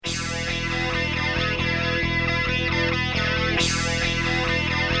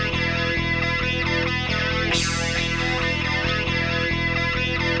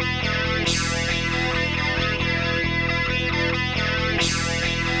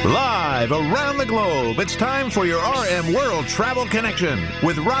Live around the globe, it's time for your RM World Travel Connection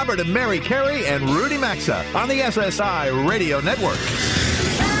with Robert and Mary Carey and Rudy Maxa on the SSI Radio Network.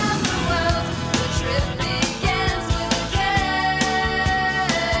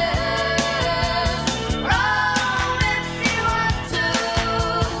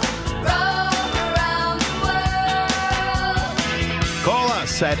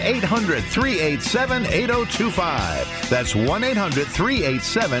 At 800-387-8025. That's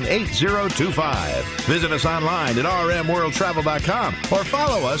 1-800-387-8025. Visit us online at rmworldtravel.com or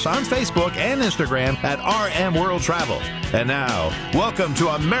follow us on Facebook and Instagram at RM World Travel. And now, welcome to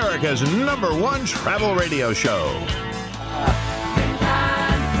America's #1 travel radio show.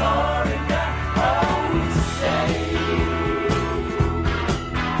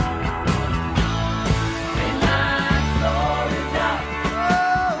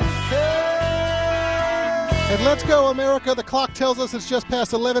 And let's go, America. The clock tells us it's just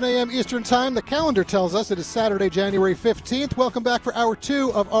past 11 a.m. Eastern Time. The calendar tells us it is Saturday, January 15th. Welcome back for Hour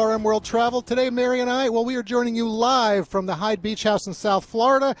 2 of RM World Travel. Today, Mary and I, we are joining you live from the Hyde Beach House in South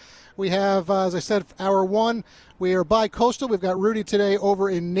Florida. We have, as I said, Hour 1. We are bi-coastal. We've got Rudy today over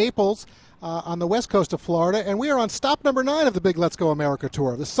in Naples on the west coast of Florida. And we are on stop number 9 of the big Let's Go America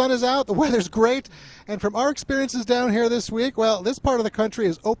tour. The sun is out. The weather's great. And from our experiences down here this week, this part of the country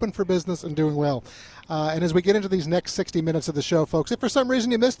is open for business and doing well. And as we get into these next 60 minutes of the show, folks, if for some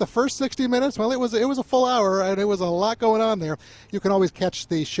reason you missed the first 60 minutes, it was a full hour and it was a lot going on there. You can always catch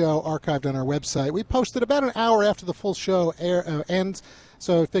the show archived on our website. We posted about an hour after the full show ends.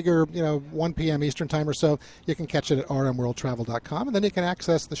 So figure, 1 p.m. Eastern Time or so, you can catch it at rmworldtravel.com, and then you can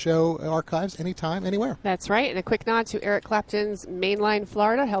access the show archives anytime, anywhere. That's right, and a quick nod to Eric Clapton's Mainline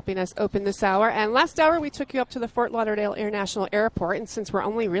Florida, helping us open this hour. And last hour, we took you up to the Fort Lauderdale International Airport, and since we're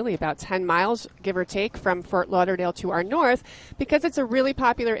only really about 10 miles, give or take, from Fort Lauderdale to our north, because it's a really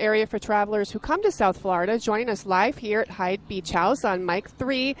popular area for travelers who come to South Florida, joining us live here at Hyde Beach House on Mic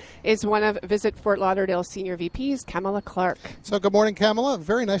 3 is one of Visit Fort Lauderdale Senior VPs, Kamala Clark. So good morning, Kamala.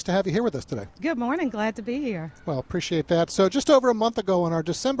 Very nice to have you here with us today. Good morning. Glad to be here. Well, appreciate that. So just over a month ago on our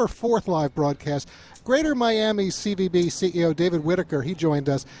December 4th live broadcast, Greater Miami CVB CEO David Whitaker, he joined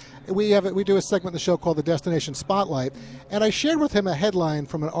us. We do a segment in the show called the Destination Spotlight, and I shared with him a headline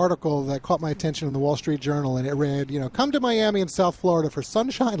from an article that caught my attention in the Wall Street Journal, and it read, come to Miami and South Florida for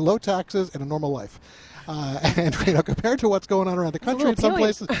sunshine, low taxes, and a normal life. And compared to what's going on around the country in some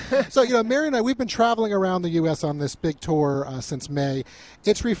places. So, Mary and I, we've been traveling around the U.S. on this big tour since May.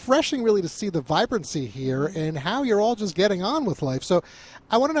 It's refreshing, really, to see the vibrancy here and how you're all just getting on with life. So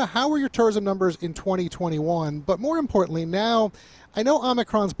I want to know, how were your tourism numbers in 2021? But more importantly, now, I know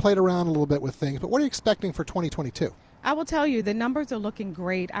Omicron's played around a little bit with things, but what are you expecting for 2022? I will tell you, the numbers are looking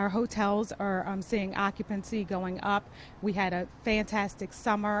great. Our hotels are seeing occupancy going up. We had a fantastic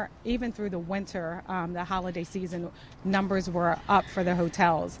summer. Even through the winter, the holiday season, numbers were up for the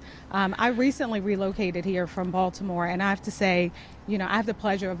hotels. I recently relocated here from Baltimore, and I have to say, I have the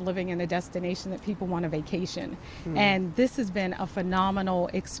pleasure of living in a destination that people want a vacation. And this has been a phenomenal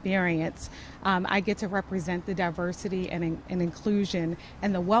experience. I get to represent the diversity and inclusion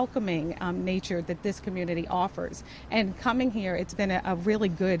and the welcoming nature that this community offers. And coming here, it's been a really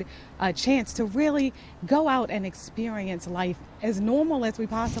good chance to really go out and experience life as normal as we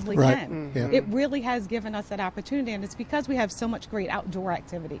possibly can. Yeah. It really has given us that opportunity, and it's because we have so much great outdoor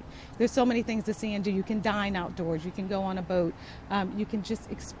activity. There's so many things to see and do. You can dine outdoors, you can go on a boat, you can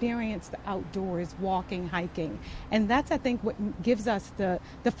just experience the outdoors, walking, hiking. And that's, I think, what gives us the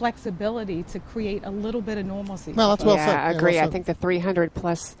flexibility to create a little bit of normalcy. Well, that's well said. I agree. I think the 300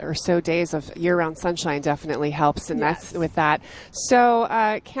 plus or so days of year-round sunshine definitely helps, and that's with that. So,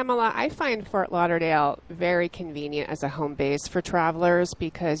 Kamala, I find Fort Lauderdale very convenient as a home base for travelers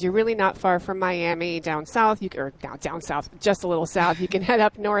because you're really not far from Miami. Down south, down south, just a little south, you can head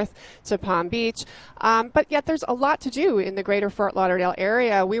up north to Palm Beach. But yet there's a lot to do in the greater Fort Lauderdale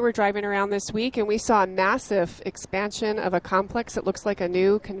area. We were driving around this week and we saw a massive expansion of a complex that looks like a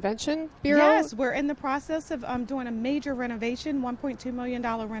new convention bureau. Yes, we're in the process of doing a major renovation, $1.2 million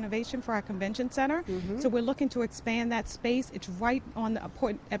renovation for our convention center. So we're looking to expand that space. It's right on the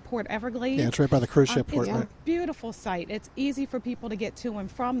at Port Everglades. Yeah, it's right by the cruise ship port. It's a beautiful site. It's easy for people to get to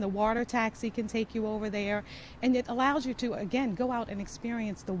and from. The water taxi can take you over there, and it allows you to, again, go out and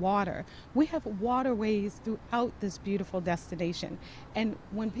experience the water. We have waterways throughout this beautiful destination, and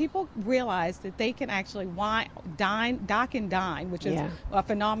when people realize that they can actually dock and dine, which is a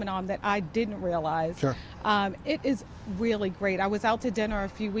phenomenon that I didn't realize, it is really great. I was out to dinner a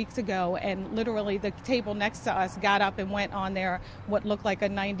few weeks ago, and literally the table next to us got up and went on their what looked like a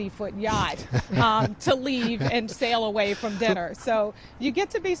 90 50-foot yacht to leave and sail away from dinner. So you get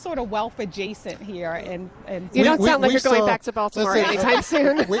to be sort of wealth adjacent here. And you don't sound like you're going back to Baltimore anytime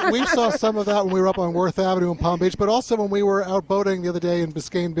soon. We saw some of that when we were up on Worth Avenue in Palm Beach, but also when we were out boating the other day in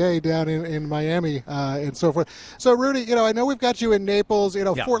Biscayne Bay down in Miami and so forth. So, Rudy, I know we've got you in Naples,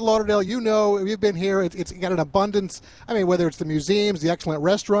 Fort Lauderdale, you've been here. It's got an abundance. I mean, whether it's the museums, the excellent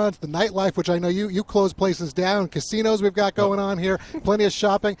restaurants, the nightlife, which I know you close places down, casinos we've got going on here, plenty of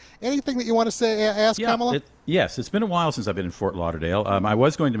shopping. Anything that you want to ask Kamala? Yes, it's been a while since I've been in Fort Lauderdale. I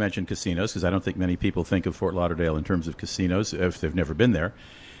was going to mention casinos because I don't think many people think of Fort Lauderdale in terms of casinos if they've never been there.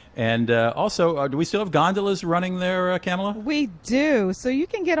 And also, do we still have gondolas running there, Kamala? We do. So you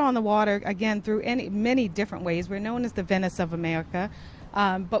can get on the water, again, through many different ways. We're known as the Venice of America.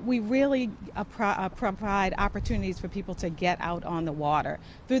 But we really provide opportunities for people to get out on the water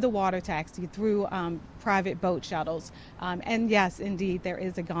through the water taxi, through private boat shuttles. And yes, indeed, there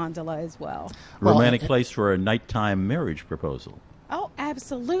is a gondola as well. Romantic place for a nighttime marriage proposal. Oh,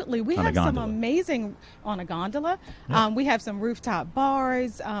 absolutely. We have some amazing on a gondola. Yeah. We have some rooftop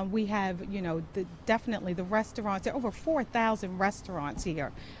bars. We have, definitely the restaurants. There are over 4,000 restaurants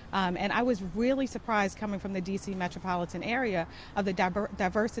here. And I was really surprised coming from the D.C. metropolitan area of the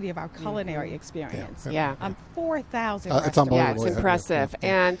diversity of our culinary experience. Yeah. 4,000 It's unbelievable. Yeah, it's impressive.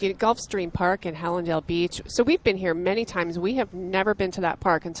 And Gulfstream Park in Hallandale Beach. So we've been here many times. We have never been to that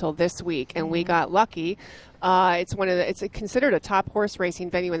park until this week, and we got lucky. It's considered a top horse racing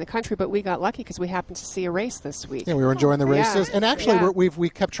venue in the country, but we got lucky because we happened to see a race this week. Yeah, we were enjoying the races, Yeah. and actually we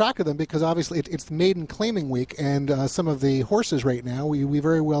kept track of them because obviously it's maiden claiming week, and some of the horses right now we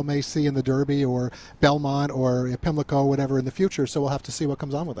very well may see in the Derby or Belmont or Pimlico or whatever in the future. So we'll have to see what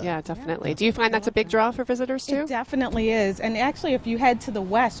comes on with that. Yeah, definitely. Do you find that's a big draw for visitors too? It definitely is. And actually, if you head to the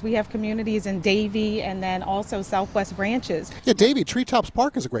west, we have communities in Davie and then also Southwest Ranches. Yeah, Davie, Treetops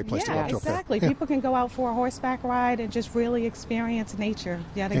Park is a great place to Yeah, go. exactly. Yeah. People can go out for a horseback ride and just really experience nature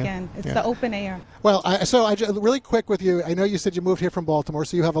yet again. It's the open air. Well, really quick with you. I know you said you moved here from Baltimore,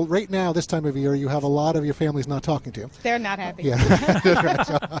 so you have right now this time of year you have a lot of your families not talking to you. They're not happy.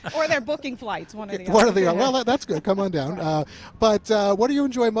 Yeah. Or they're booking flights. One or the other. One or the other. Well, that's good. Come on down. But what do you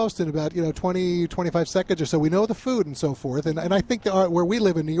enjoy most in about 20, 25 seconds or so? We know the food and so forth, and I think where we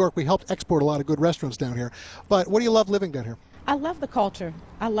live in New York, we helped export a lot of good restaurants down here. But what do you love living down here? I love the culture.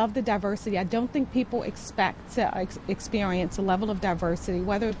 I love the diversity. I don't think people expect to experience a level of diversity,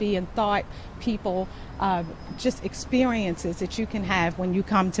 whether it be in thought, people, just experiences that you can have when you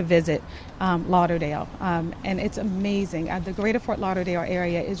come to visit Lauderdale. And it's amazing. The greater Fort Lauderdale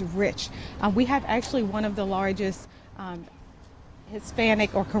area is rich. We have actually one of the largest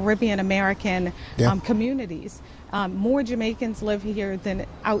Hispanic or Caribbean American communities. More Jamaicans live here than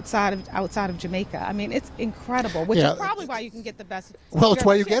outside of Jamaica. I mean, it's incredible, which is probably why you can get the best. Well, it's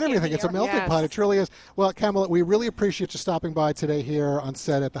why you get everything. It's a melting Yes. pot. It truly is. Well, Kamala, we really appreciate you stopping by today here on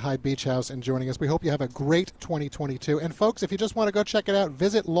set at the Hyde Beach House and joining us. We hope you have a great 2022. And folks, if you just want to go check it out,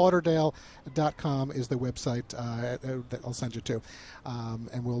 visit lauderdale.com is the website that I'll send you to.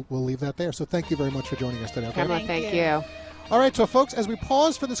 And we'll leave that there. So thank you very much for joining us today. Okay? Kamala, thank you. All right, so folks, as we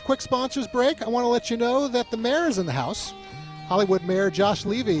pause for this quick sponsors break, I want to let you know that the mayor is in the house. Hollywood Mayor Josh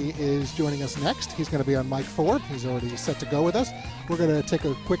Levy is joining us next. He's going to be on mic 4. He's already set to go with us. We're going to take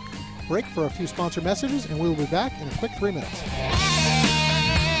a quick break for a few sponsor messages, and we will be back in a quick 3 minutes.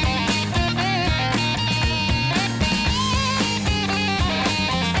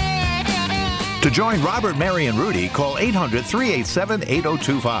 To join Robert, Mary, and Rudy, call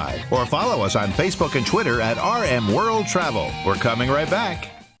 800-387-8025 or follow us on Facebook and Twitter at RM World Travel. We're coming right back.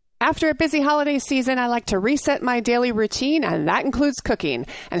 After a busy holiday season, I like to reset my daily routine, and that includes cooking.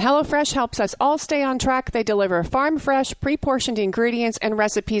 And HelloFresh helps us all stay on track. They deliver farm-fresh, pre-portioned ingredients and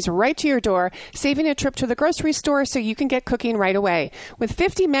recipes right to your door, saving a trip to the grocery store so you can get cooking right away. With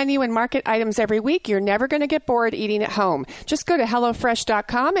 50 menu and market items every week, you're never going to get bored eating at home. Just go to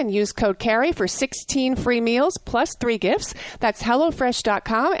HelloFresh.com and use code CARRY for 16 free meals plus 3 gifts. That's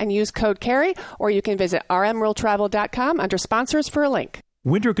HelloFresh.com and use code CARRY, or you can visit rmworldtravel.com under sponsors for a link.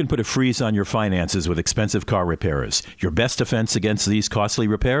 Winter can put a freeze on your finances with expensive car repairs. Your best defense against these costly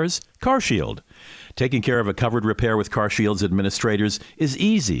repairs? CarShield. Taking care of a covered repair with CarShield's administrators is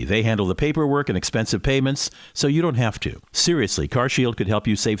easy. They handle the paperwork and expensive payments, so you don't have to. Seriously, CarShield could help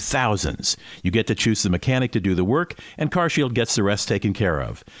you save thousands. You get to choose the mechanic to do the work, and CarShield gets the rest taken care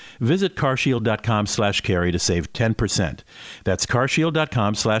of. Visit carshield.com/carry to save 10%. That's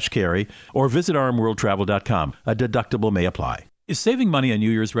carshield.com/carry, or visit rmworldtravel.com. A deductible may apply. Is saving money a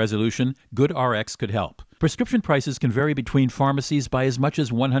New Year's resolution? GoodRx could help. Prescription prices can vary between pharmacies by as much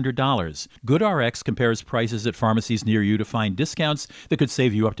as $100. GoodRx compares prices at pharmacies near you to find discounts that could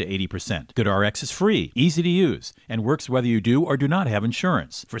save you up to 80%. GoodRx is free, easy to use, and works whether you do or do not have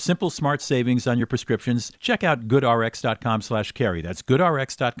insurance. For simple, smart savings on your prescriptions, check out goodrx.com/carry. That's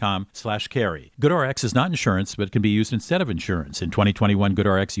goodrx.com/carry. GoodRx is not insurance, but can be used instead of insurance. In 2021,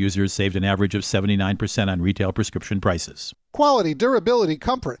 GoodRx users saved an average of 79% on retail prescription prices. Quality, durability,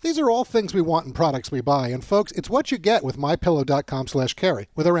 comfort. These are all things we want in products we buy. And folks, it's what you get with MyPillow.com/carry.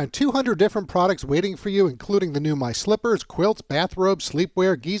 With around 200 different products waiting for you, including the new My Slippers, quilts, bathrobes,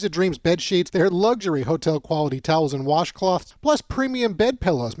 sleepwear, Giza Dreams bed sheets, their luxury hotel quality towels and washcloths, plus premium bed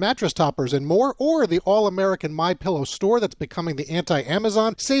pillows, mattress toppers, and more, or the all-American MyPillow store that's becoming the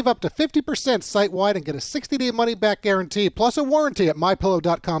anti-Amazon. Save up to 50% site-wide and get a 60-day money-back guarantee, plus a warranty at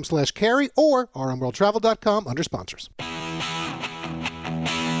MyPillow.com/carry or rmworldtravel.com under sponsors.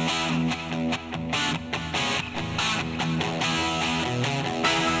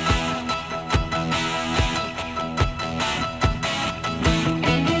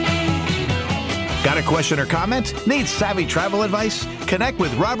 Got a question or comment? Need savvy travel advice? Connect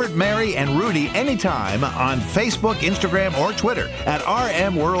with Robert, Mary, and Rudy anytime on Facebook, Instagram, or Twitter at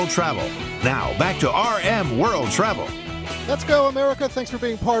RM World Travel. Now, back to RM World Travel. Let's go, America. Thanks for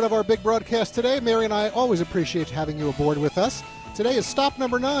being part of our big broadcast today. Mary and I always appreciate having you aboard with us. Today is stop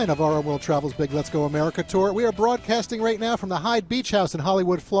number 9 of RM World Travel's big Let's Go America tour. We are broadcasting right now from the Hyde Beach House in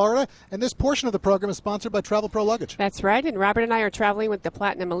Hollywood, Florida, and this portion of the program is sponsored by Travel Pro Luggage. That's right, and Robert and I are traveling with the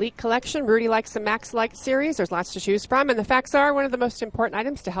Platinum Elite Collection. Rudy likes the Max Light series. There's lots to choose from, and the facts are one of the most important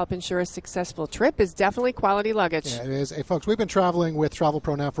items to help ensure a successful trip is definitely quality luggage. Yeah, it is. Hey, folks, we've been traveling with Travel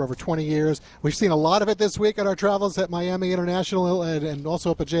Pro now for over 20 years. We've seen a lot of it this week on our travels at Miami International and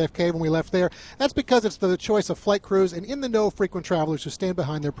also up at JFK when we left there. That's because it's the choice of flight crews and in-the-know frequent travelers who stand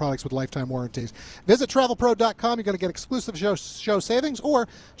behind their products with lifetime warranties. Visit travelpro.com. You're going to get exclusive show savings, or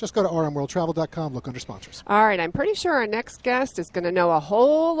just go to rmworldtravel.com. Look under sponsors. All right, I'm pretty sure our next guest is going to know a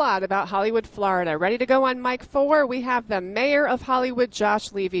whole lot about Hollywood, Florida. Ready to go on mic 4? We have the mayor of Hollywood,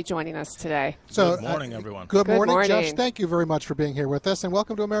 Josh Levy, joining us today. So, good morning, everyone. Good morning, Josh. Thank you very much for being here with us, and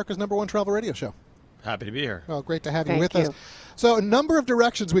welcome to America's #1 travel radio show. Happy to be here. Well, great to have you with us. So a number of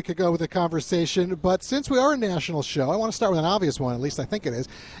directions we could go with the conversation, but since we are a national show, I want to start with an obvious one, at least I think it is.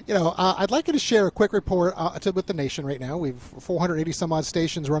 I'd like you to share a quick report with the nation right now. We've 480 some odd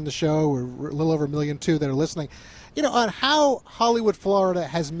stations run the show. We're a little over 1.2 million that are listening. On how Hollywood, Florida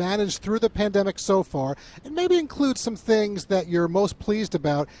has managed through the pandemic so far, and maybe include some things that you're most pleased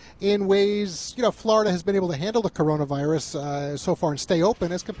about in ways, Florida has been able to handle the coronavirus so far and stay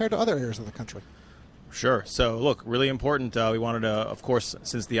open as compared to other areas of the country. Sure. So, look, really important. We wanted to, of course,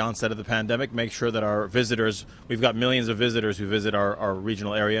 since the onset of the pandemic, make sure that our visitors, we've got millions of visitors who visit our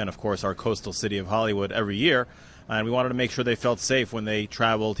regional area and, of course, our coastal city of Hollywood every year. And we wanted to make sure they felt safe when they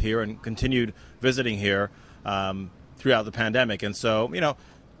traveled here and continued visiting here throughout the pandemic. And so,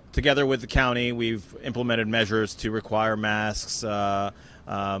 together with the county, we've implemented measures to require masks,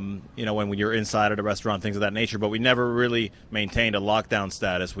 when you're inside at a restaurant, things of that nature. But we never really maintained a lockdown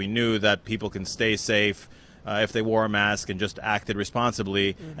status. We knew that people can stay safe if they wore a mask and just acted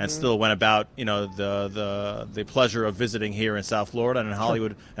responsibly and still went about, the pleasure of visiting here in South Florida and in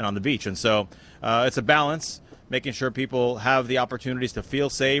Hollywood and on the beach. And so it's a balance, making sure people have the opportunities to feel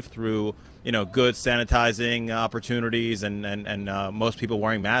safe through good sanitizing opportunities and most people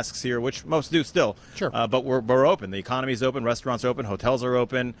wearing masks here, which most do still. Sure. But we're open. The economy is open. Restaurants are open. Hotels are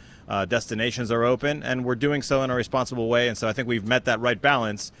open. Destinations are open. And we're doing so in a responsible way. And so I think we've met that right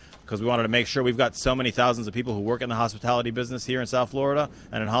balance because we wanted to make sure we've got so many thousands of people who work in the hospitality business here in South Florida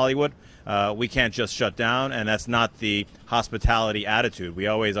and in Hollywood. We can't just shut down. And that's not the hospitality attitude. We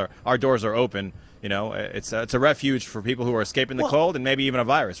always are. Our doors are open. It's a refuge for people who are escaping the cold and maybe even a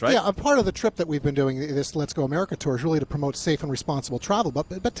virus, right? Yeah, a part of the trip that we've been doing, this Let's Go America tour, is really to promote safe and responsible travel.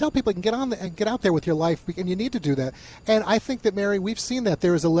 But tell people you can get out there with your life, and you need to do that. And I think that, Mary, we've seen that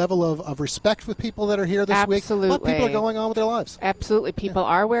there is a level of respect with people that are here this week. But people are going on with their lives. Absolutely. People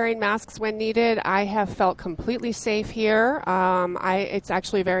are wearing masks when needed. I have felt completely safe here. It's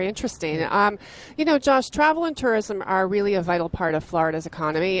actually very interesting. Josh, travel and tourism are really a vital part of Florida's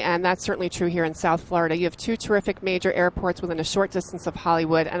economy, and that's certainly true here in South Florida. You have 2 terrific major airports within a short distance of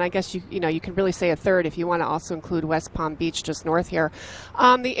Hollywood, and I guess you can really say a third if you want to also include West Palm Beach just north here.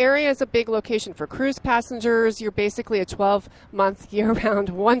 The area is a big location for cruise passengers. You're basically a 12-month year-round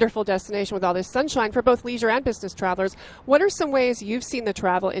wonderful destination with all this sunshine for both leisure and business travelers. What are some ways you've seen the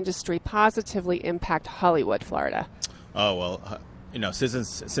travel industry positively impact Hollywood, Florida? Oh, well,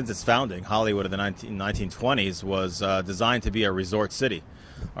 since its founding, Hollywood in the 1920s was designed to be a resort city.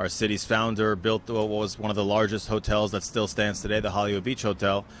 our city's founder, built what was one of the largest hotels that still stands today, the Hollywood Beach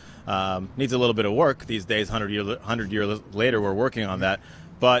Hotel. Needs a little bit of work these days. 100 years later, we're working on that.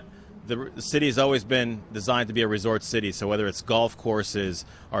 But the city has always been designed to be a resort city. So whether it's golf courses,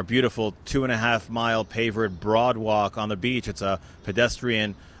 our beautiful 2.5-mile pavered broad walk on the beach, it's a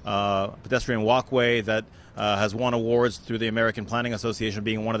pedestrian walkway that has won awards through the American Planning Association,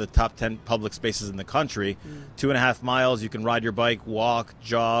 being one of the top 10 public spaces in the country. 2.5 miles, you can ride your bike, walk,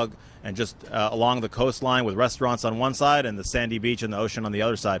 jog, and just along the coastline with restaurants on one side and the sandy beach and the ocean on the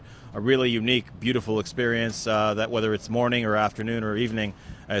other side. A really unique, beautiful experience that whether it's morning or afternoon or evening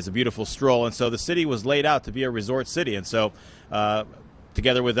is a beautiful stroll. And so the city was laid out to be a resort city. And so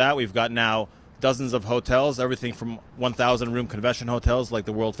together with that, we've got now dozens of hotels, everything from 1,000-room convention hotels like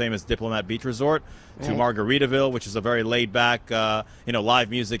the world-famous Diplomat Beach Resort to Margaritaville, which is a very laid-back, live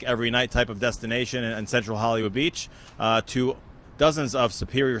music every night type of destination, and Central Hollywood Beach, to dozens of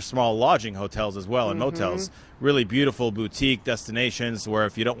superior small lodging hotels as well and motels. Really beautiful boutique destinations where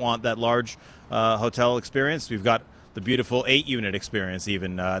if you don't want that large hotel experience, we've got the beautiful 8-unit experience,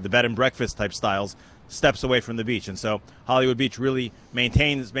 even the bed and breakfast type styles, steps away from the beach. And so Hollywood Beach really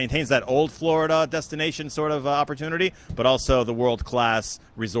maintains that old Florida destination sort of opportunity, but also the world-class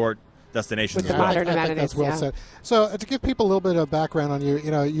resort destinations. With the modern amenities, that's well said. So to give people a little bit of background on you,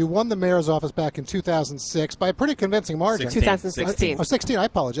 you won the mayor's office back in 2006 by a pretty convincing margin. 2016. Oh, 16. I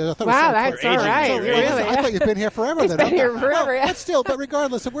apologize. I thought wow, it was that's all right. so, Really? I thought you've been here forever. He's then. been here forever. Well, but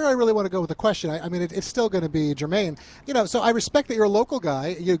regardless of where I really want to go with the question, I mean, it's still going to be germane. So I respect that you're a local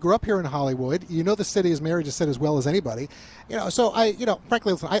guy. You grew up here in Hollywood. You know the city, as Mary just said, as well as anybody. So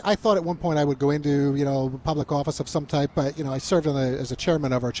frankly, listen, I thought at one point I would go into, public office of some type, but, I served as a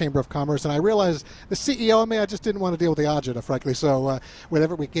chairman of our Chamber of Commerce, and I realized the CEO of me, I just didn't want to deal with the agita, frankly. So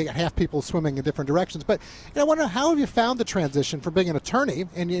whenever we get half people swimming in different directions. But I wonder, how have you found the transition from being an attorney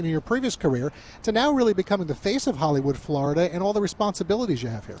in your previous career to now really becoming the face of Hollywood, Florida, and all the responsibilities you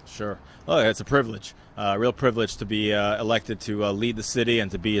have here? Sure. Oh, it's a privilege, a real privilege to be elected to lead the city and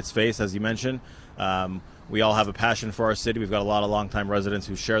to be its face, as you mentioned. We all have a passion for our city. We've got a lot of longtime residents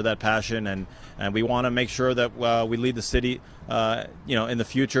who share that passion, and we want to make sure that we lead the city, in the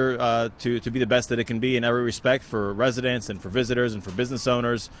future to be the best that it can be in every respect for residents and for visitors and for business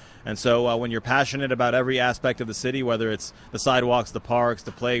owners. And so when you're passionate about every aspect of the city, whether it's the sidewalks, the parks,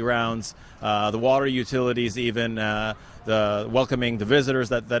 the playgrounds, the water utilities, even the welcoming the visitors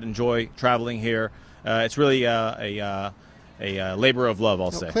that enjoy traveling here, it's really a labor of love,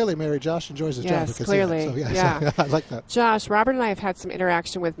 I'll say. Clearly, Mary, Josh enjoys his job. Yes, clearly. Yeah. I like that. Josh, Robert and I have had some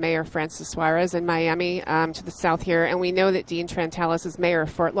interaction with Mayor Francis Suarez in Miami to the south here, and we know that Dean Trantalis is mayor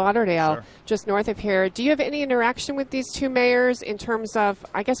of Fort Lauderdale, just north of here. Do you have any interaction with these two mayors in terms of,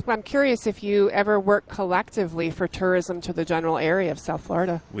 I guess I'm curious if you ever work collectively for tourism to the general area of South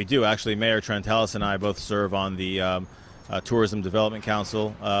Florida? We do. Actually, Mayor Trantalis and I both serve on the Tourism Development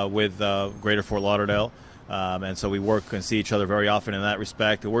Council with Greater Fort Lauderdale. And so we work and see each other very often in that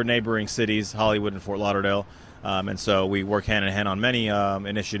respect. We're neighboring cities, Hollywood and Fort Lauderdale, and so we work hand in hand on many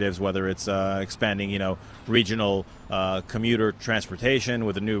initiatives, whether it's expanding, regional commuter transportation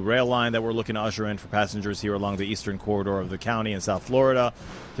with a new rail line that we're looking to usher in for passengers here along the eastern corridor of the county in South Florida,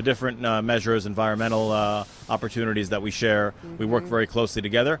 to different measures, environmental opportunities that we share. We work very closely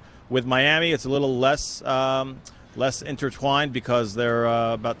together. With Miami, it's a little less intertwined because they're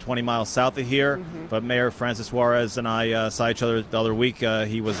about 20 miles south of here. But Mayor Francis Suarez and I saw each other the other week.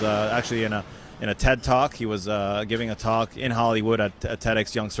 He was actually in a TED Talk. He was giving a talk in Hollywood at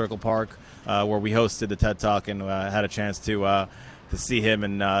TEDx Young Circle Park, where we hosted the TED Talk and had a chance to see him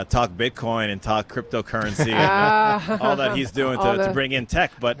and talk Bitcoin and talk cryptocurrency and all that he's doing to bring in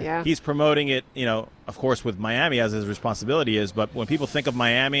tech. But he's promoting it, of course, with Miami as his responsibility is. But when people think of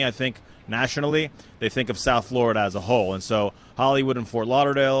Miami, I think nationally, they think of South Florida as a whole. And so Hollywood and Fort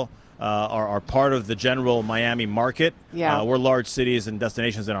Lauderdale are part of the general Miami market. We're large cities and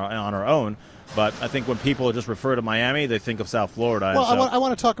destinations on our own. But I think when people just refer to Miami, they think of South Florida. Well, I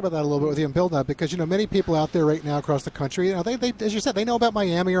want to talk about that a little bit with you and build that because, many people out there right now across the country, they as you said, they know about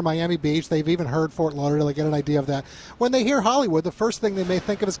Miami or Miami Beach. They've even heard Fort Lauderdale. They get an idea of that. When they hear Hollywood, the first thing they may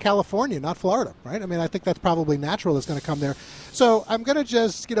think of is California, not Florida, right? I mean, I think that's probably natural that's going to come there. So I'm going to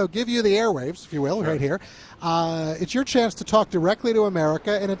just, give you the airwaves, if you will, right here. It's your chance to talk directly to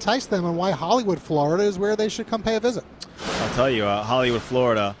America and entice them on why Hollywood, Florida is where they should come pay a visit. I'll tell you, Hollywood,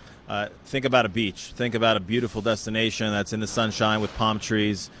 Florida, think about a beach. Think about a beautiful destination that's in the sunshine with palm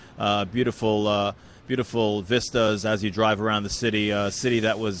trees, beautiful vistas as you drive around the city. A city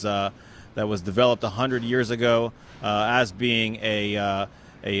that was developed 100 years ago as being a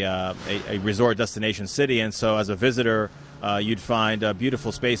resort destination city, and so as a visitor, You'd find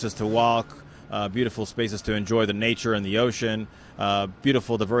beautiful spaces to walk, beautiful spaces to enjoy the nature and the ocean,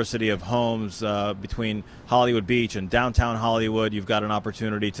 beautiful diversity of homes between Hollywood Beach and downtown Hollywood. You've got an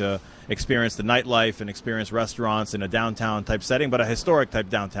opportunity to experience the nightlife and experience restaurants in a downtown type setting, but a historic type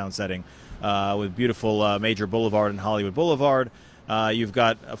downtown setting with beautiful Major Boulevard and Hollywood Boulevard. You've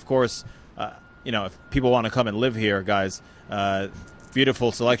got, of course, if people want to come and live here, guys,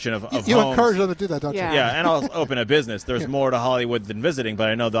 beautiful selection of you homes. Encourage them to do that, don't you? Yeah, and I'll open a business. There's more to Hollywood than visiting, but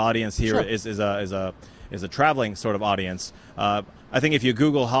I know the audience here is a traveling sort of audience. I think if you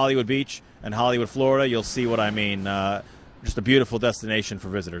Google Hollywood Beach and Hollywood, Florida, you'll see what I mean. Just a beautiful destination for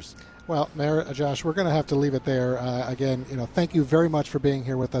visitors. Well, Mayor, Josh, we're going to have to leave it there. Again, thank you very much for being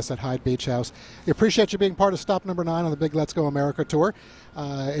here with us at Hyde Beach House. We appreciate you being part of Stop Number 9 on the big Let's Go America tour.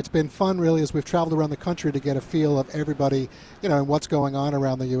 It's been fun, really, as we've traveled around the country to get a feel of everybody, and what's going on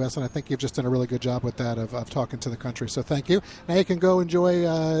around the U.S., and I think you've just done a really good job with that of talking to the country. So thank you. Now you can go enjoy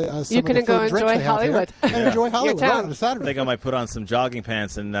some of the food and drinks they have Hollywood. here, and enjoy Hollywood on Saturday. I think I might put on some jogging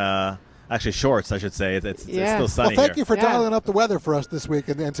pants and actually shorts, I should say. It's still sunny Well, thank here. you for dialing up the weather for us this week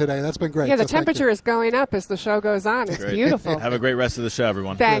and today. That's been great. Yeah, the temperature is going up as the show goes on. It's beautiful. Have a great rest of the show,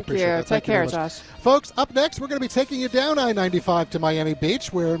 everyone. Thank you. Take Take care, Josh. Folks, up next, we're going to be taking you down I-95 to Miami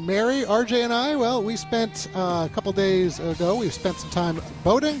Beach, where Mary, RJ, and I, we spent a couple days ago, we spent some time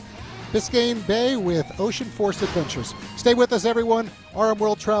boating Biscayne Bay with Ocean Force Adventures. Stay with us, everyone. RM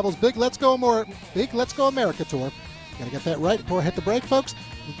World Travel's Big Let's Go America tour. Got to get that right before I hit the break, folks.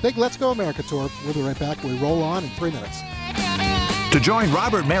 Big Let's Go America tour. We'll be right back. We roll on in 3 minutes. To join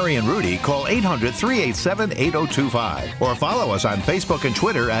Robert, Mary, and Rudy, call 800-387-8025 or follow us on Facebook and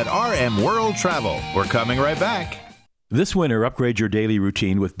Twitter at RM World Travel. We're coming right back. This winter, upgrade your daily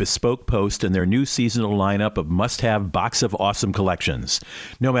routine with Bespoke Post and their new seasonal lineup of must-have Box of Awesome collections.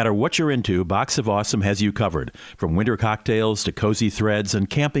 No matter what you're into, Box of Awesome has you covered. From winter cocktails to cozy threads and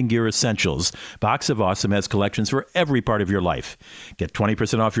camping gear essentials, Box of Awesome has collections for every part of your life. Get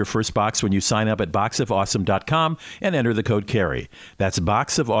 20% off your first box when you sign up at boxofawesome.com and enter the code CARRY. That's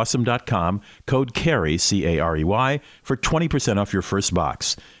boxofawesome.com, code CARRY, C-A-R-E-Y, for 20% off your first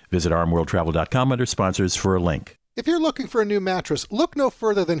box. Visit rmworldtravel.com under sponsors for a link. If you're looking for a new mattress, look no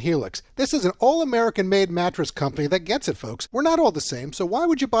further than Helix. This is an all-American-made mattress company that gets it, folks. We're not all the same, so why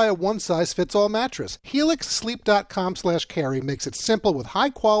would you buy a one-size-fits-all mattress? HelixSleep.com/carry makes it simple with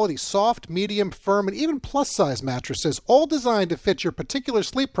high-quality, soft, medium, firm, and even plus-size mattresses, all designed to fit your particular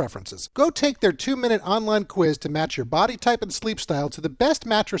sleep preferences. Go take their 2-minute online quiz to match your body type and sleep style to the best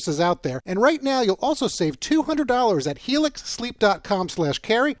mattresses out there, and right now you'll also save $200 at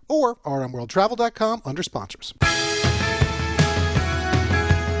HelixSleep.com/carry or rmworldtravel.com under sponsors.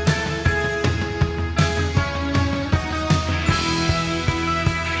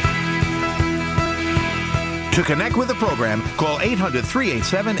 To connect with the program, call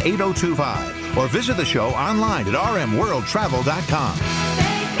 800-387-8025 or visit the show online at rmworldtravel.com.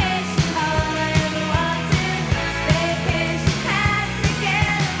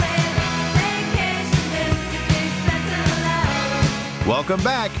 Welcome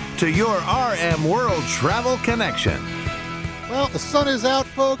back to your RM World Travel Connection. Well, the sun is out,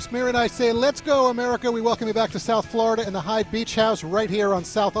 folks. Mary and I say, let's go, America. We welcome you back to South Florida in the Hyde Beach House right here on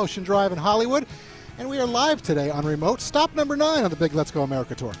South Ocean Drive in Hollywood. And we are live today on remote. Stop number 9 on the big Let's Go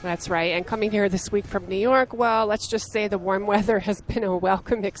America tour. That's right. And coming here this week from New York, well, let's just say the warm weather has been a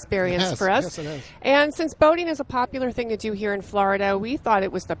welcome experience for us. Yes, it has. And since boating is a popular thing to do here in Florida, we thought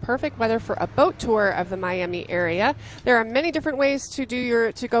it was the perfect weather for a boat tour of the Miami area. There are many different ways to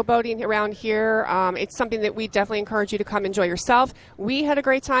go boating around here. It's something that we definitely encourage you to come enjoy yourself. We had a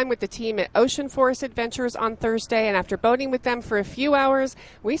great time with the team at Ocean Force Adventures on Thursday, and after boating with them for a few hours,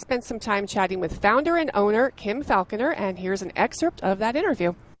 we spent some time chatting with founder and owner Kim Falconer, and here's an excerpt of that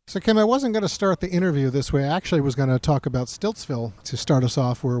interview. So, Kim, I wasn't going to start the interview this way. I actually was going to talk about Stiltsville to start us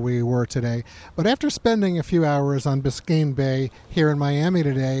off where we were today. But after spending a few hours on Biscayne Bay here in Miami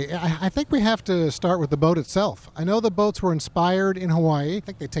today, I think we have to start with the boat itself. I know the boats were inspired in Hawaii. I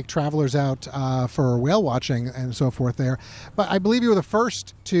think they take travelers out for whale watching and so forth there. But I believe you were the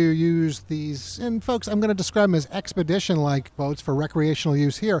first to use these, and folks, I'm going to describe them as expedition-like boats for recreational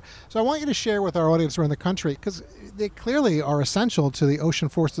use here. So I want you to share with our audience around the country, because they clearly are essential to the Ocean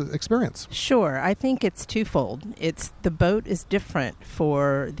Force experience. Sure. I think it's twofold. The boat is different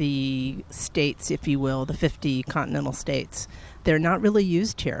for the states, if you will, the 50 continental states. They're not really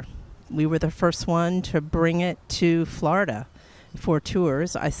used here. We were the first one to bring it to Florida for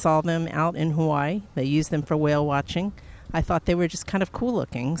tours. I saw them out in Hawaii. They used them for whale watching. I thought they were just kind of cool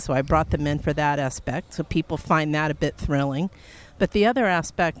looking, so I brought them in for that aspect, so people find that a bit thrilling. But the other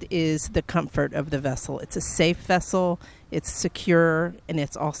aspect is the comfort of the vessel. It's a safe vessel, it's secure, and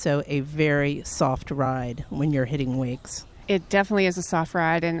it's also a very soft ride when you're hitting wakes. It definitely is a soft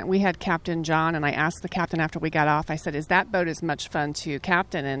ride, and we had Captain John, and I asked the captain after we got off, I said, is that boat as much fun to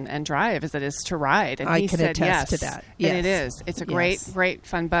captain and drive as it is to ride? And I he can said attest yes. to that. Yes. And it is. It's a great, great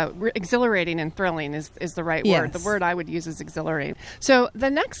fun boat. Exhilarating and thrilling is the right word. The word I would use is exhilarating. So the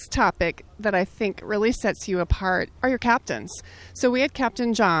next topic that I think really sets you apart are your captains. So we had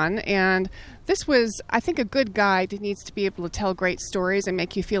Captain John, and this was, I think, a good guide needs to be able to tell great stories and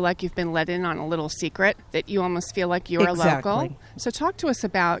make you feel like you've been let in on a little secret, that you almost feel like you're a local. So talk to us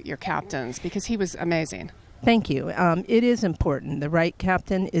about your captains, because he was amazing. Thank you. It is important. The right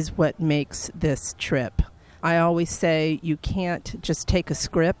captain is what makes this trip. I always say you can't just take a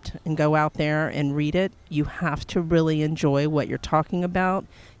script and go out there and read it. You have to really enjoy what you're talking about.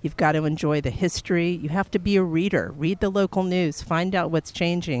 You've got to enjoy the history. You have to be a reader. Read the local news. Find out what's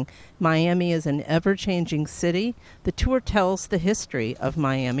changing. Miami is an ever-changing city. The tour tells the history of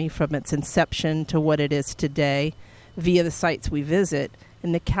Miami from its inception to what it is today via the sites we visit.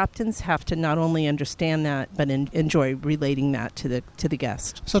 And the captains have to not only understand that, but enjoy relating that to the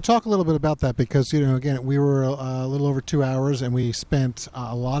guest. So talk a little bit about that, because, again, we were a little over 2 hours, and we spent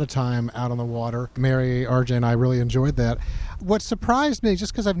a lot of time out on the water. Mary, RJ, and I really enjoyed that. What surprised me,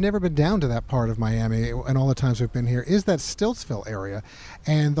 just because I've never been down to that part of Miami and all the times we've been here, is that Stiltsville area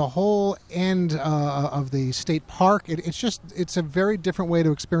and the whole end of the state park. It's a very different way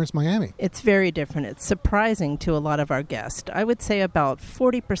to experience Miami. It's very different. It's surprising to a lot of our guests. I would say about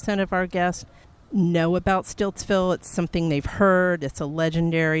 40% of our guests know about Stiltsville. It's something they've heard. It's a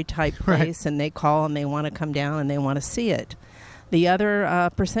legendary type place, and they call and they want to come down and they want to see it. The other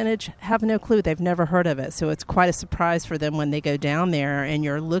percentage have no clue. They've never heard of it. So it's quite a surprise for them when they go down there and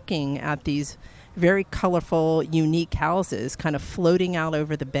you're looking at these very colorful, unique houses kind of floating out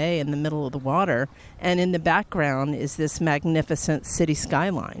over the bay in the middle of the water. And in the background is this magnificent city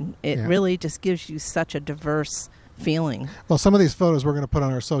skyline. It really just gives you such a diverse feeling. Well, some of these photos we're going to put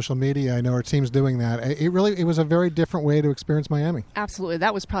on our social media. I know our team's doing that. It was a very different way to experience Miami. Absolutely.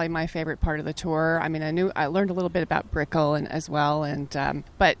 That was probably my favorite part of the tour. I mean, I learned a little bit about Brickell as well,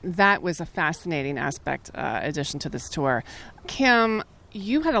 but that was a fascinating aspect addition to this tour. Kim,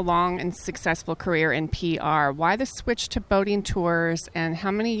 you had a long and successful career in PR. Why the switch to boating tours, and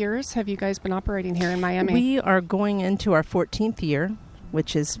how many years have you guys been operating here in Miami? We are going into our 14th year,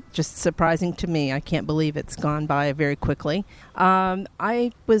 which is just surprising to me. I can't believe it's gone by very quickly.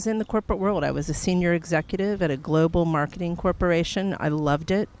 I was in the corporate world. I was a senior executive at a global marketing corporation. I loved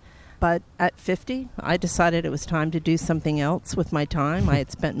it. But at 50, I decided it was time to do something else with my time. I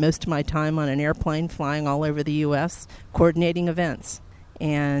had spent most of my time on an airplane flying all over the U.S., coordinating events.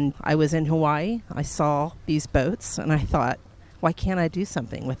 And I was in Hawaii. I saw these boats, and I thought, why can't I do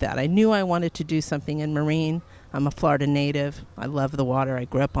something with that? I knew I wanted to do something in marine. I'm a Florida native. I love the water. I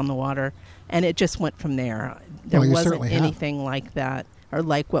grew up on the water. And it just went from there. There wasn't anything like that or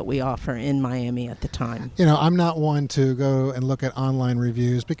like what we offer in Miami at the time. I'm not one to go and look at online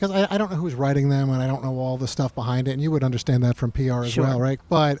reviews because I don't know who's writing them, and I don't know all the stuff behind it. And you would understand that from PR as well, right?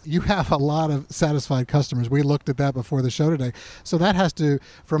 But you have a lot of satisfied customers. We looked at that before the show today. So that has to,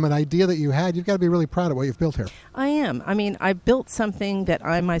 from an idea that you had, you've got to be really proud of what you've built here. I am. I mean, I built something that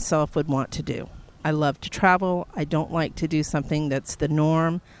I myself would want to do. I love to travel. I don't like to do something that's the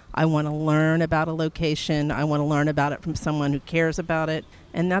norm. I want to learn about a location. I want to learn about it from someone who cares about it.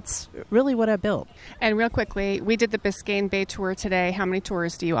 And that's really what I built. And real quickly, we did the Biscayne Bay tour today. How many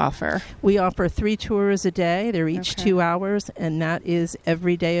tours do you offer? We offer 3 tours a day. They're each 2 hours, and that is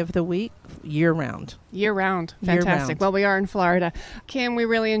every day of the week, year-round. Year-round. Fantastic. Year-round. Well, we are in Florida. Kim, we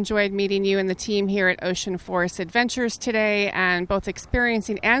really enjoyed meeting you and the team here at Ocean Force Adventures today, and both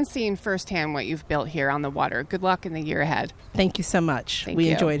experiencing and seeing firsthand what you've built here on the water. Good luck in the year ahead. Thank you so much. Thank we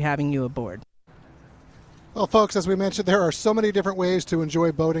you. enjoyed having you aboard. Well, folks, as we mentioned, there are so many different ways to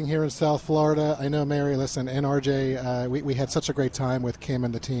enjoy boating here in South Florida. I know, Mary, listen, and RJ, we had such a great time with Kim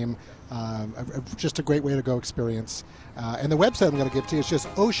and the team. Just a great way to go experience. And the website I'm going to give to you is just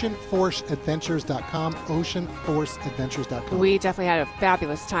oceanforceadventures.com, oceanforceadventures.com. We definitely had a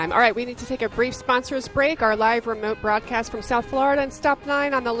fabulous time. All right, we need to take a brief sponsors break. Our live remote broadcast from South Florida and Stop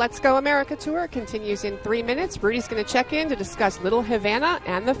 9 on the Let's Go America tour continues in 3 minutes. Rudy's going to check in to discuss Little Havana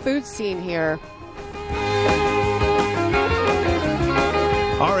and the food scene here.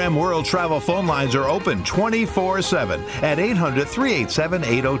 RM World Travel phone lines are open 24/7 at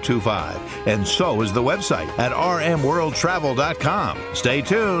 800-387-8025. And so is the website at rmworldtravel.com. Stay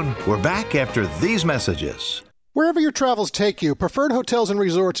tuned. We're back after these messages. Wherever your travels take you, Preferred Hotels and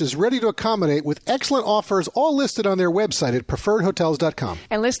Resorts is ready to accommodate with excellent offers all listed on their website at preferredhotels.com.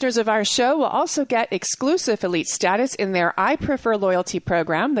 And listeners of our show will also get exclusive elite status in their I Prefer loyalty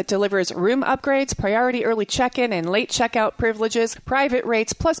program that delivers room upgrades, priority early check-in and late checkout privileges, private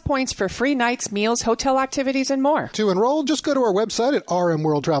rates, plus points for free nights, meals, hotel activities, and more. To enroll, just go to our website at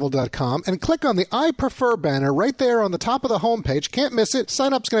rmworldtravel.com and click on the I Prefer banner right there on the top of the homepage. Can't miss it.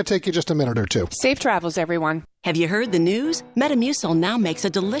 Sign-up's going to take you just a minute or two. Safe travels, everyone. Have you heard the news? Metamucil now makes a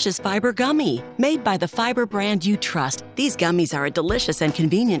delicious fiber gummy. Made by the fiber brand you trust, these gummies are a delicious and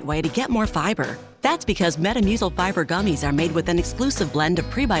convenient way to get more fiber. That's because Metamucil fiber gummies are made with an exclusive blend of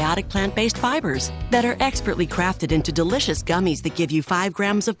prebiotic plant-based fibers that are expertly crafted into delicious gummies that give you 5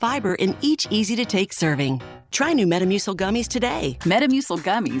 grams of fiber in each easy-to-take serving. Try new Metamucil gummies today. Metamucil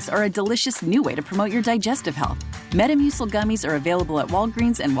gummies are a delicious new way to promote your digestive health. Metamucil gummies are available at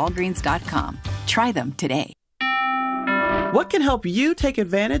Walgreens and Walgreens.com. Try them today. What can help you take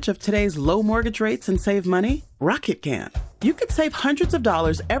advantage of today's low mortgage rates and save money? Rocket can. You could save hundreds of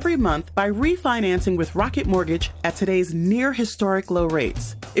dollars every month by refinancing with Rocket Mortgage at today's near historic low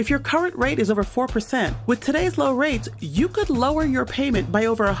rates. If your current rate is over 4%, with today's low rates, you could lower your payment by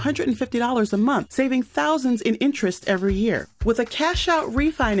over $150 a month, saving thousands in interest every year. With a cash-out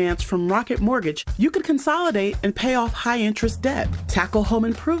refinance from Rocket Mortgage, you could consolidate and pay off high-interest debt, tackle home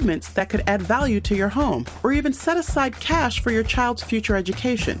improvements that could add value to your home, or even set aside cash for your child's future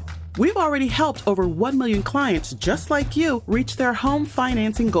education. We've already helped over 1 million clients just like you reach their home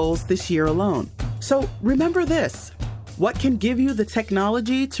financing goals this year alone. So remember this. What can give you the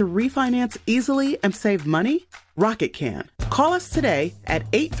technology to refinance easily and save money? Rocket can. Call us today at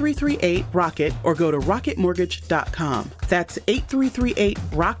 8338-ROCKET or go to rocketmortgage.com. That's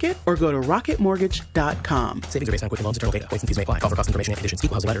 8338-ROCKET or go to rocketmortgage.com. Savings are based on quick loans, internal data. Points and fees may apply. Call for cost information and conditions.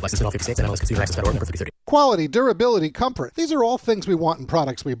 Equal housing letter. License in all 50 states and NMLS Consumer Access.org. Number 3030. Quality, durability, comfort. These are all things we want in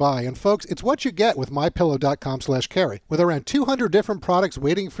products we buy. And folks, it's what you get with MyPillow.com/carry. With around 200 different products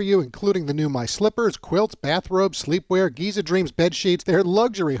waiting for you, including the new My Slippers, quilts, bathrobes, sleepwear, Giza Dreams bed sheets, their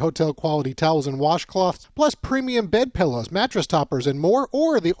luxury hotel quality towels and washcloths, plus premium bed pillows, mattress toppers, and more,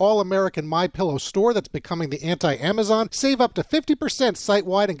 or the all-American MyPillow store that's becoming the anti-Amazon. Save up to 50%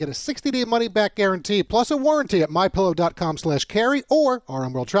 site-wide and get a 60-day money-back guarantee, plus a warranty at MyPillow.com/carry or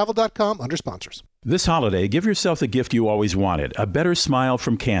rmworldtravel.com under sponsors. This holiday, give yourself the gift you always wanted, a better smile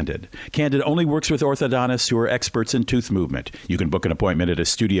from Candid. Candid only works with orthodontists who are experts in tooth movement. You can book an appointment at a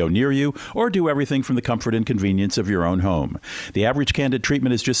studio near you or do everything from the comfort and convenience of your own home. The average Candid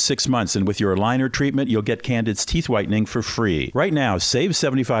treatment is just 6 months, and with your aligner treatment, you'll get Candid's teeth whitening for free. Right now, save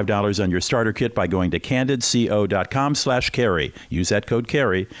 $75 on your starter kit by going to candidco.com/carry. Use that code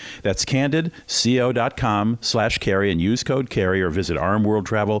CARRY. That's candidco.com/carry and use code CARRY or visit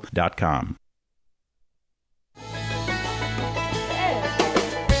rmworldtravel.com.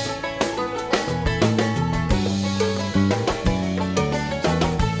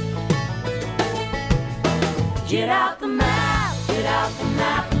 Get out the map,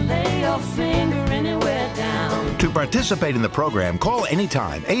 and lay your finger anywhere down. To participate in the program, call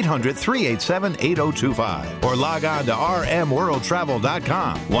anytime, 800-387-8025, or log on to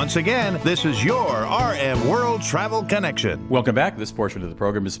rmworldtravel.com. Once again, this is your RM World Travel Connection. Welcome back. This portion of the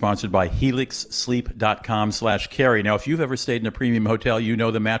program is sponsored by helixsleep.com/carry. Now, if you've ever stayed in a premium hotel, you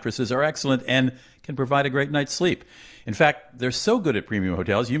know the mattresses are excellent and can provide a great night's sleep. In fact, they're so good at premium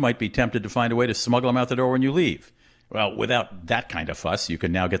hotels, you might be tempted to find a way to smuggle them out the door when you leave. Well, without that kind of fuss, you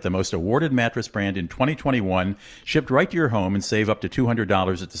can now get the most awarded mattress brand in 2021, shipped right to your home and save up to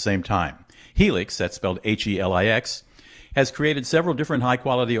 $200 at the same time. Helix, that's spelled Helix, has created several different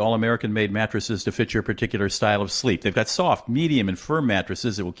high-quality, all-American-made mattresses to fit your particular style of sleep. They've got soft, medium, and firm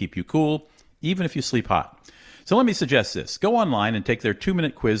mattresses that will keep you cool, even if you sleep hot. So let me suggest this. Go online and take their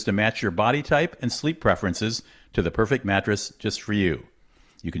 2-minute quiz to match your body type and sleep preferences to the perfect mattress just for you.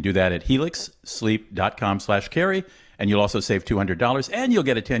 You can do that at helixsleep.com/carry, and you'll also save $200, and you'll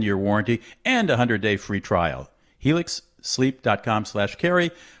get a 10-year warranty and a 100-day free trial.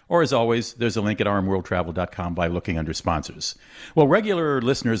 helixsleep.com/carry, or as always, there's a link at rmworldtravel.com by looking under sponsors. Well, regular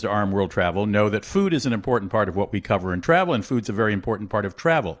listeners to RM World Travel know that food is an important part of what we cover in travel, and food's a very important part of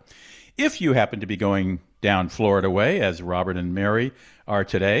travel. If you happen to be going down Florida way, as Robert and Mary are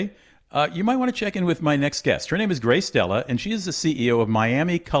today, you might want to check in with my next guest. Her name is Grace Della, and she is the CEO of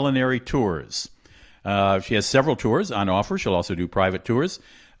Miami Culinary Tours. She has several tours on offer. She'll also do private tours.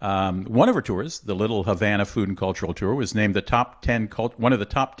 One of her tours, the Little Havana Food and Cultural Tour, was named one of the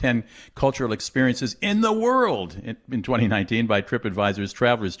top 10 cultural experiences in the world in 2019 by TripAdvisor's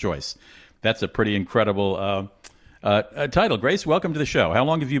Traveler's Choice. That's a pretty incredible title. Grace, welcome to the show. How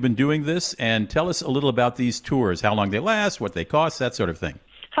long have you been doing this? And tell us a little about these tours, how long they last, what they cost, that sort of thing.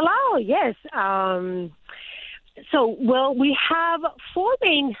 Hello, yes. We have 4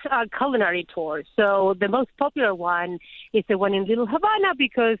 main culinary tours. So the most popular one is the one in Little Havana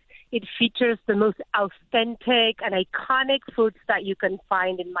because it features the most authentic and iconic foods that you can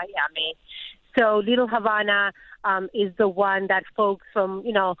find in Miami. So Little Havana is the one that folks from,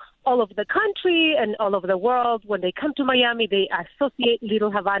 all over the country and all over the world, when they come to Miami, they associate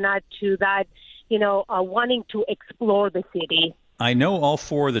Little Havana to that, wanting to explore the city. I know all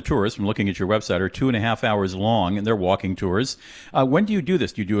 4 of the tours, from looking at your website, are 2.5 hours long, and they're walking tours. When do you do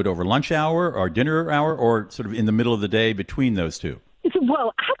this? Do you do it over lunch hour or dinner hour, or sort of in the middle of the day between those two?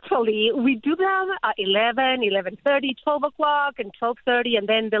 Well, actually, we do them at 11, 11:30, 12 o'clock, and 12:30, and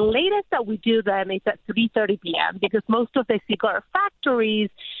then the latest that we do them is at 3:30 p.m. because most of the cigar factories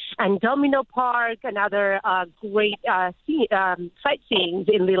and Domino Park and other great sightseeing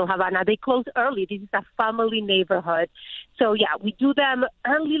in Little Havana, they close early. This is a family neighborhood. So, yeah, we do them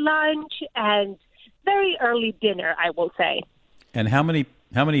early lunch and very early dinner, I will say. And how many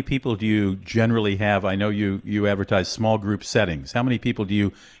people do you generally have? I know you advertise small group settings. How many people do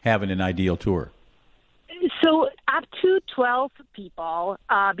you have in an ideal tour? So up to 12 people.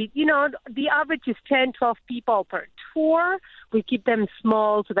 The average is 10, 12 people per tour. We keep them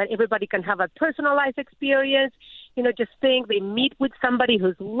small so that everybody can have a personalized experience. Just think they meet with somebody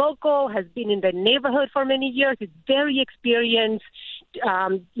who's local, has been in the neighborhood for many years, is very experienced,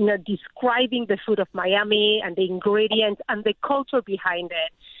 describing the food of Miami and the ingredients and the culture behind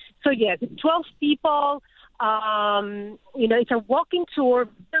it. So, yes, 12 people. It's a walking tour,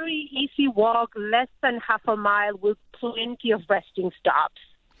 very easy walk, less than half a mile with plenty of resting stops.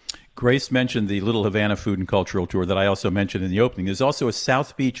 Grace mentioned the Little Havana Food and Cultural Tour that I also mentioned in the opening. There's also a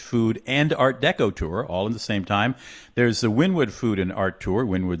South Beach Food and Art Deco Tour, all at the same time. There's the Wynwood Food and Art Tour.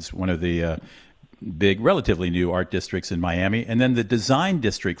 Wynwood's one of the big, relatively new art districts in Miami. And then the Design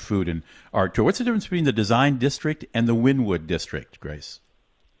District Food and Art Tour. What's the difference between the Design District and the Wynwood District, Grace?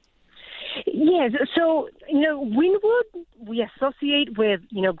 Yes, so, Wynwood we associate with,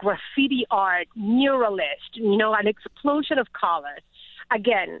 graffiti art, muralist, an explosion of colors.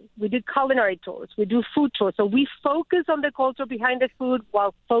 Again, we do culinary tours, we do food tours, so we focus on the culture behind the food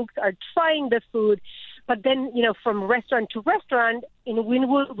while folks are trying the food. But then, from restaurant to restaurant, in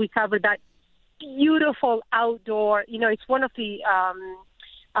Wynwood, we cover that beautiful outdoor, it's one of the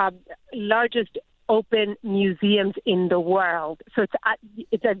largest open museums in the world. So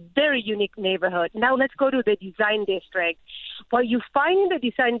it's a very unique neighborhood. Now let's go to the Design District. What you find in the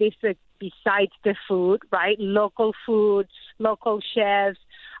Design District, besides the food, right, local food, local chefs,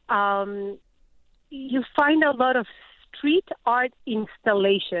 you find a lot of street art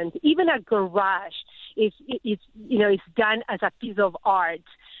installations. Even a garage is done as a piece of art.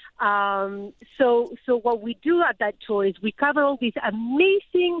 So what we do at that tour is we cover all these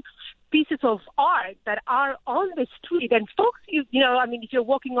amazing pieces of art that are on the street. And folks, if you're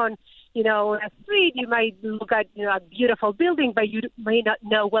walking on, a street, you might look at, a beautiful building, but you may not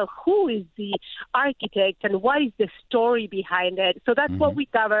know, well, who is the architect and what is the story behind it? So that's what we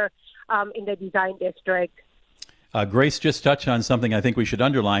cover in the Design District. Grace just touched on something I think we should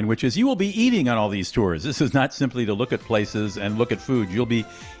underline, which is you will be eating on all these tours. This is not simply to look at places and look at food. You'll be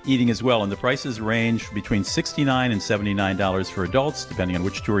eating as well. And the prices range between $69 and $79 for adults, depending on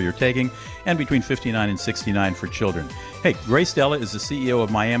which tour you're taking, and between $59 and $69 for children. Hey, Grace Della is the CEO of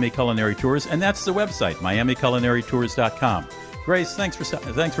Miami Culinary Tours, and that's the website, miamiculinarytours.com. Grace, thanks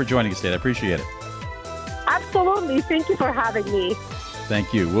for joining us today. I appreciate it. Absolutely. Thank you for having me.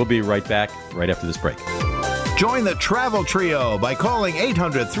 Thank you. We'll be right back right after this break. Join the Travel Trio by calling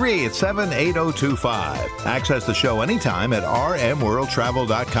 800-387-8025. Access the show anytime at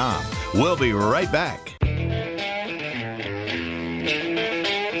rmworldtravel.com. We'll be right back.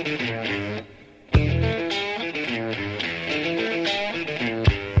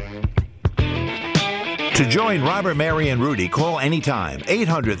 To join Robert, Mary, and Rudy, call anytime,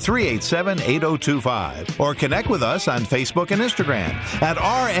 800-387-8025, or connect with us on Facebook and Instagram at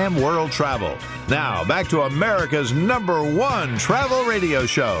RM World Travel. Now, back to America's #1 travel radio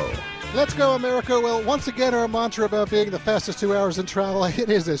show. Let's go, America. Well, once again, our mantra about being the fastest 2 hours in travel, it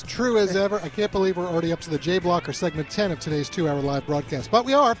is as true as ever. I can't believe we're already up to the J Block, or segment 10 of today's 2-hour live broadcast. But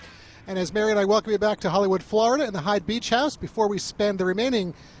we are. And as Mary and I welcome you back to Hollywood, Florida, in the Hyde Beach House, before we spend the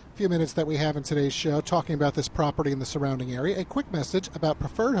remaining few minutes that we have in today's show talking about this property in the surrounding area, a quick message about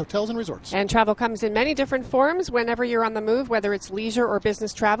Preferred Hotels and Resorts. And travel comes in many different forms. Whenever you're on the move, whether it's leisure or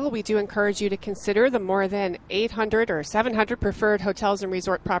business travel, we do encourage you to consider the more than 800 or 700 Preferred Hotels and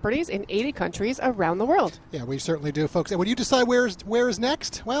Resort properties in 80 countries around the world. Yeah, we certainly do, folks. And when you decide where is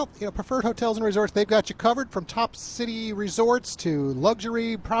next, well, Preferred Hotels and Resorts, they've got you covered from top city resorts to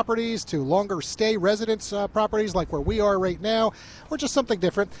luxury properties to longer stay residence properties like where we are right now, or just something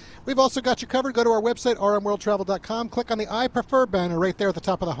different. We've also got you covered. Go to our website, rmworldtravel.com. Click on the I Prefer banner right there at the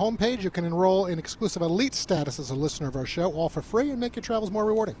top of the homepage. You can enroll in exclusive elite status as a listener of our show, all for free, and make your travels more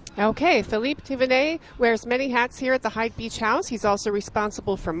rewarding. Okay, Philippe Thivenet wears many hats here at the Hyde Beach House. He's also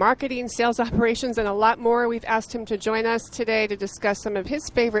responsible for marketing, sales operations, and a lot more. We've asked him to join us today to discuss some of his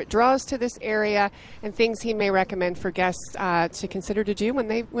favorite draws to this area and things he may recommend for guests to consider to do when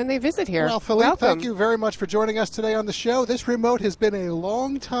they visit here. Well, Philippe, welcome. Thank you very much for joining us today on the show. This remote has been a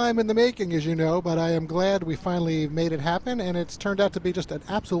long time in the making, as you know, but I am glad we finally made it happen, and it's turned out to be just an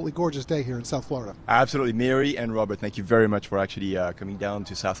absolutely gorgeous day here in South Florida. Absolutely. Mary and Robert, thank you very much for actually coming down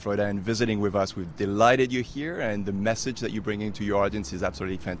to South Florida and visiting with us. We've delighted you're here, and the message that you're bringing to your audience is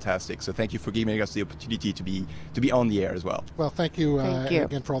absolutely fantastic. So thank you for giving us the opportunity to be on the air as well. Well, thank you, Thank you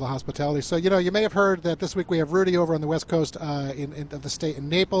again for all the hospitality. So, you may have heard that this week we have Rudy over on the west coast of the state in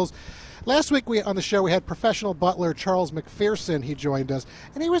Naples. Last week on the show we had professional butler Charles McPherson. He joined us,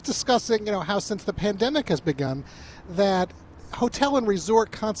 and he was discussing, how since the pandemic has begun, that hotel and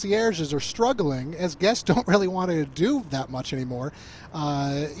resort concierges are struggling as guests don't really want to do that much anymore,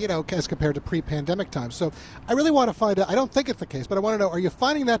 as compared to pre-pandemic times. So I really want to find out, I don't think it's the case, but I want to know, are you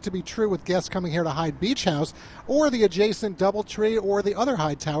finding that to be true with guests coming here to Hyde Beach House or the adjacent DoubleTree or the other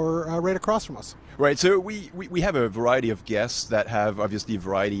Hyde Tower right across from us? Right, so we have a variety of guests that have obviously a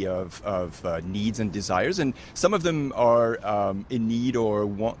variety of needs and desires, and some of them are in need or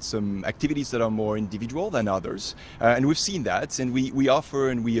want some activities that are more individual than others, and we've seen that, and we offer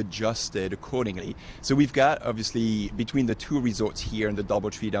and we adjust it accordingly. So we've got obviously between the two resorts here and the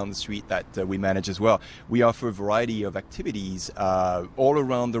DoubleTree down the street that we manage as well, we offer a variety of activities all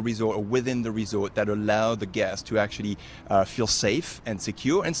around the resort or within the resort that allow the guests to actually feel safe and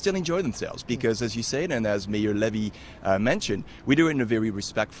secure and still enjoy themselves, because as you said, and as Mayor Levy mentioned, we do it in a very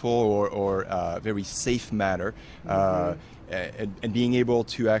respectful or very safe manner, and being able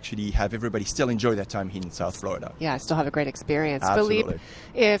to actually have everybody still enjoy their time here in South Florida. Yeah, still have a great experience. Absolutely. Philippe,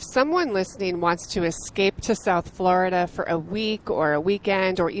 if someone listening wants to escape to South Florida for a week or a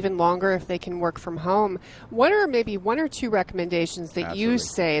weekend or even longer if they can work from home, what are maybe one or two recommendations that you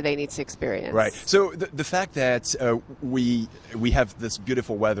say they need to experience? Right. So the fact that we have this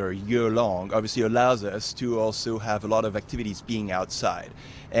beautiful weather year long obviously allows us to also have a lot of activities being outside.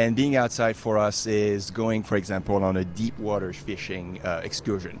 And being outside for us is going, for example, on a deep water fishing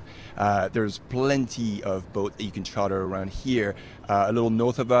excursion. There's plenty of boats that you can charter around here, a little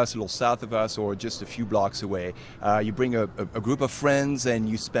north of us, a little south of us, or just a few blocks away. You bring a group of friends and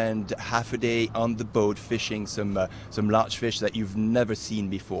you spend half a day on the boat fishing some large fish that you've never seen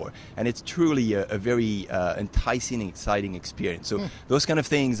before. And it's truly a very enticing and exciting experience. So those kind of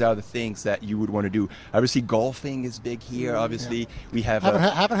things are the things that you would want to do. Obviously, golfing is big here. Obviously, we have...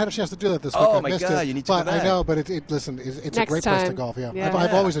 haven't had a chance to do that this week. Oh my God, you need to go back. I know, but listen, it's a great place to golf. Yeah,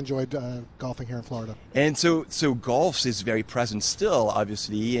 I've always enjoyed golfing here in Florida. And so golf is very present still,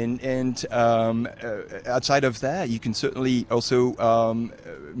 obviously, and outside of that, you can certainly also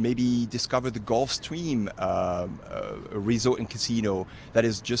maybe discover the Gulfstream resort and casino that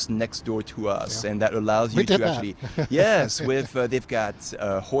is just next door to us, and that allows you to actually, yes, with they've got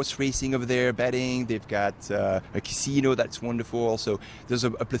horse racing over there, betting. They've got a casino that's wonderful. Also, there's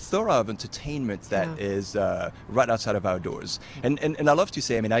a plethora of entertainment that is right outside of our doors. And I love to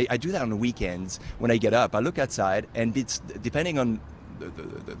say, I mean, I do that on the weekends when I get up. I look outside, and it's depending on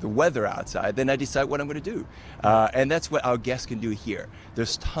the weather outside, then I decide what I'm going to do. And that's what our guests can do here.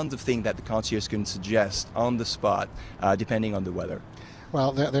 There's tons of things that the concierge can suggest on the spot, depending on the weather.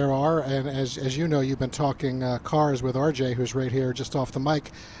 Well, there are, and as you know, you've been talking cars with RJ, who's right here just off the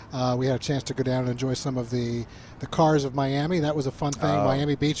mic. We had a chance to go down and enjoy some of the cars of Miami. That was a fun thing.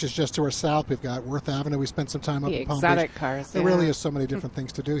 Miami Beach is just to our south. We've got Worth Avenue. We spent some time up in Palm Beach. Exotic cars. There really is so many different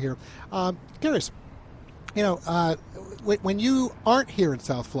things to do here. Curious, when you aren't here in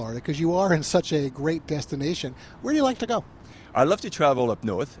South Florida, because you are in such a great destination, where do you like to go? I love to travel up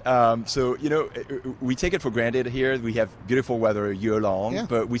north. So, we take it for granted here. We have beautiful weather year long,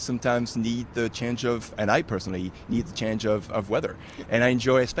 but we sometimes need the change of, and I personally need the change of weather. And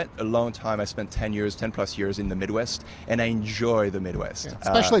I spent a long time, I spent 10 plus years in the Midwest, and I enjoy the Midwest. Yeah,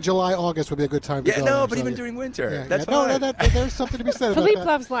 especially July, August would be a good time to go. But even during winter. That's fine. No, there's something to be said about that. Philippe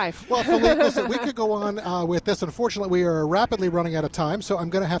loves life. Well, Philippe, listen, we could go on with this. Unfortunately, we are rapidly running out of time, so I'm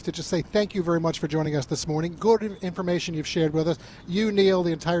going to have to just say thank you very much for joining us this morning. Good information you've shared with us. You, Neil,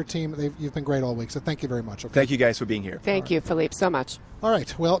 the entire team, you've been great all week, so thank you very much. Okay? Thank you guys for being here. Thank you, Philippe, so much. All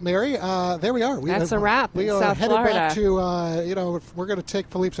right. Well, Mary, there we are. That's a wrap. We are South headed Florida. back to, we're going to take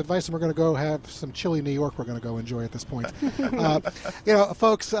Philippe's advice and we're going to go have some chilly New York we're going to go enjoy at this point.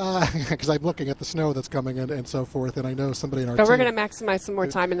 Folks, because I'm looking at the snow that's coming and so forth, and I know somebody in our But team. we're going to maximize some more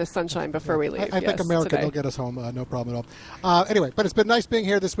time in the sunshine before we leave. I think America will get us home, no problem at all. Anyway, but it's been nice being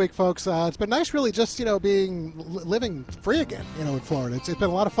here this week, folks. It's been nice really just, living free again, in Florida. It's been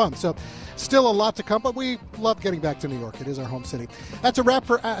a lot of fun. So still a lot to come, but we love getting back to New York. It is our home city. That's a wrap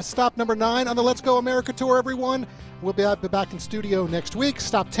for stop number 9 on the Let's Go America tour, everyone. We'll be back in studio next week.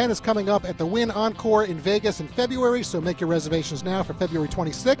 Stop 10 is coming up at the Wynn Encore in Vegas in February, so make your reservations now for February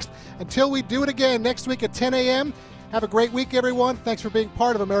 26th. Until we do it again next week at 10 a.m., have a great week, everyone. Thanks for being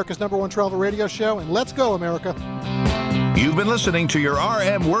part of America's #1 travel radio show, and let's go, America. You've been listening to your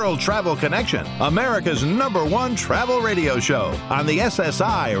RM World Travel Connection, America's #1 travel radio show on the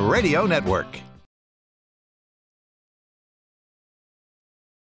SSI Radio Network.